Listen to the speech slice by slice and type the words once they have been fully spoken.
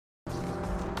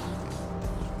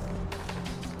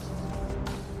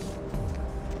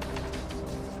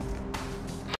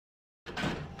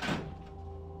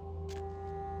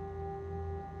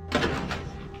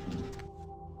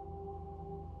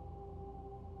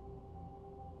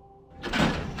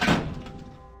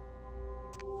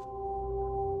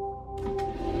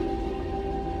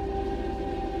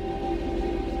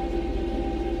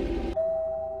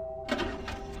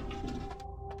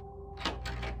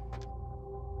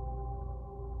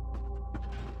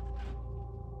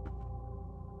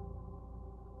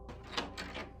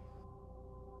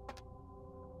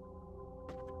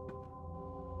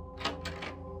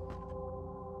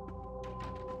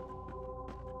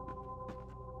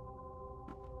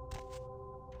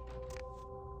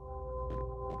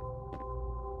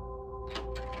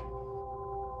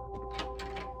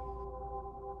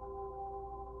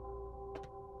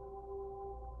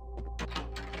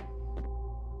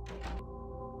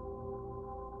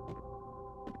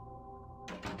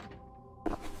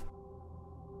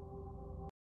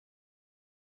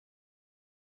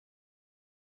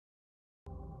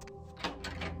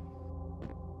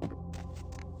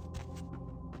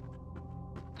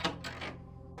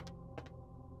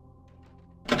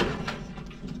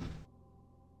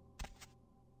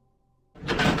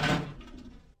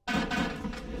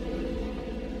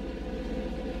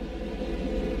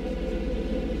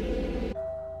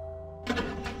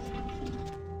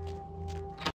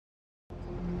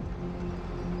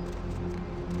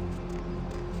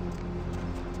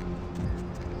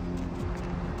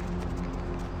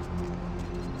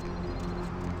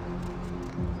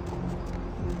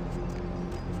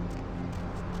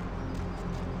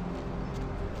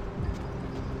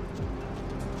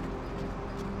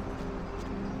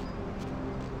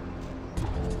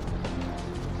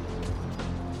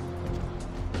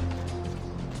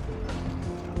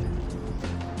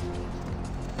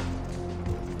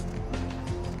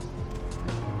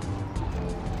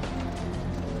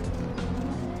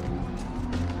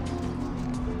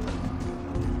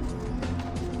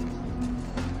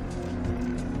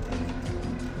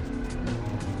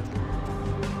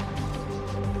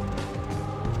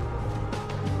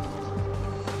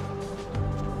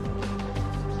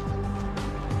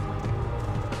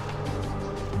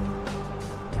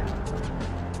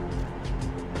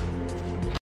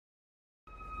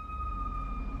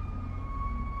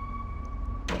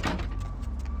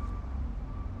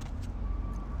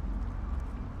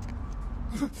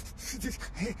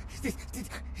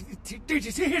Did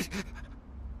you see it?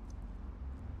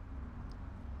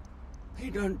 He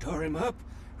done tore him up,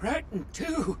 right in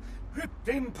two, ripped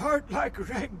him apart like a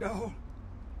rag doll.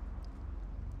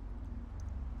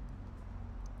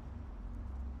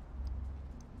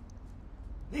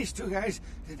 These two guys,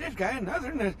 the dead guy and the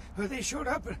other, they showed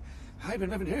up. I've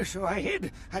been living here, so I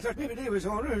hid. I thought maybe they was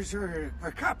owners or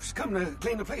cops come to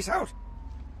clean the place out.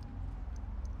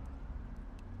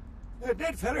 The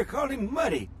dead feller called him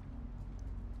Muddy.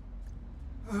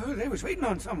 Oh, they was waiting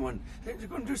on someone. They was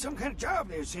going to do some kind of job,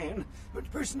 they was saying. But the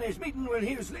person they was meeting when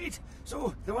he was late.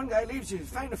 So the one guy leaves to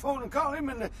find the phone and call him,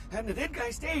 and the dead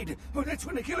guy stayed. Oh, that's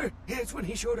when the killer, that's when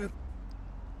he showed up.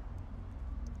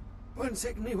 1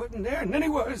 second he wasn't there, and then he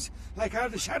was. Like out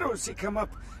of the shadows he come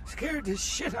up. Scared the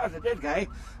shit out of the dead guy.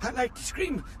 I'd like to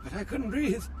scream, but I couldn't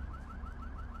breathe.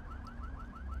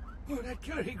 Oh, that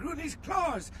killer, he grew these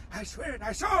claws. I swear it,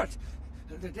 I saw it.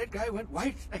 The dead guy went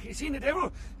white, like he seen the devil,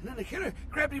 and then the killer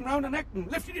grabbed him round the neck and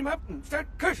lifted him up and started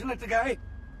cursing at the guy.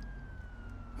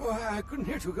 Oh, I couldn't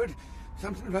hear too good.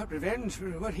 Something about revenge for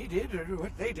what he did or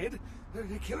what they did.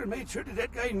 The killer made sure the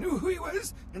dead guy knew who he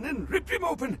was and then ripped him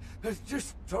open.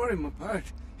 Just tore him apart.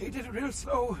 He did it real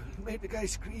slow and made the guy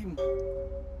scream.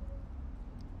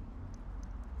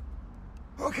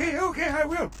 Okay, I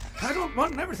will. I don't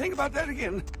want to never think about that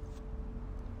again.